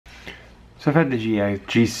So I've had the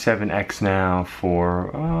G7X now for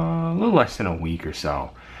a little less than a week or so.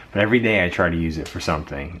 But every day I try to use it for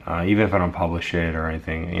something, even if I don't publish it or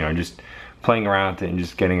anything. You know, just playing around with it and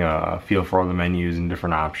just getting a feel for all the menus and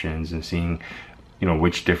different options and seeing, you know,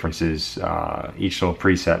 which differences each little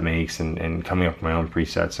preset makes, and coming up with my own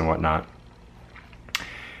presets and whatnot.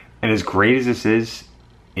 And as great as this is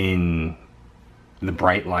in the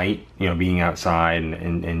bright light, you know, being outside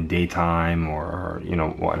in daytime or, you know,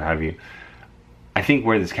 what have you, I think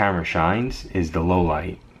where this camera shines is the low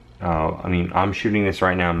light. I mean, I'm shooting this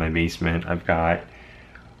right now in my basement. I've got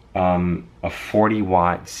a 40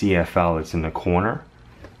 watt CFL that's in the corner,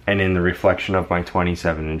 and in the reflection of my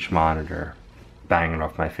 27-inch monitor banging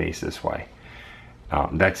off my face this way.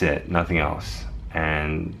 That's it, nothing else.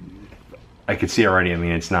 And I could see already, I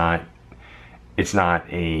mean, it's not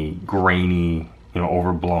a grainy, you know,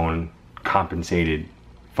 overblown, compensated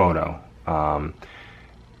photo.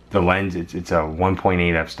 The lens, it's a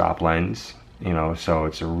 1.8 f-stop lens, you know, so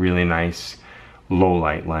it's a really nice low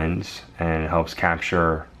light lens, and it helps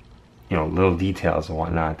capture, you know, little details and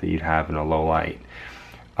whatnot that you'd have in a low light.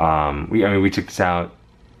 I mean, we took this out,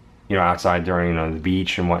 you know, outside during, you know, the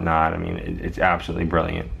beach and whatnot. I mean, it's absolutely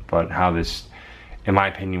brilliant. But how this, in my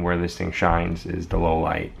opinion, where this thing shines is the low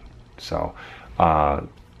light. So,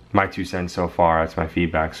 my 2 cents so far. That's my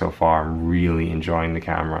feedback so far. I'm really enjoying the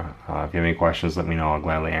camera. If you have any questions, let me know. I'll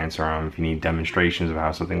gladly answer them. If you need demonstrations of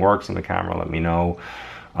how something works in the camera, let me know.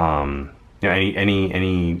 You know,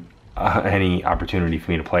 any opportunity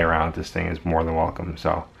for me to play around with this thing is more than welcome.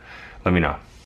 So, let me know.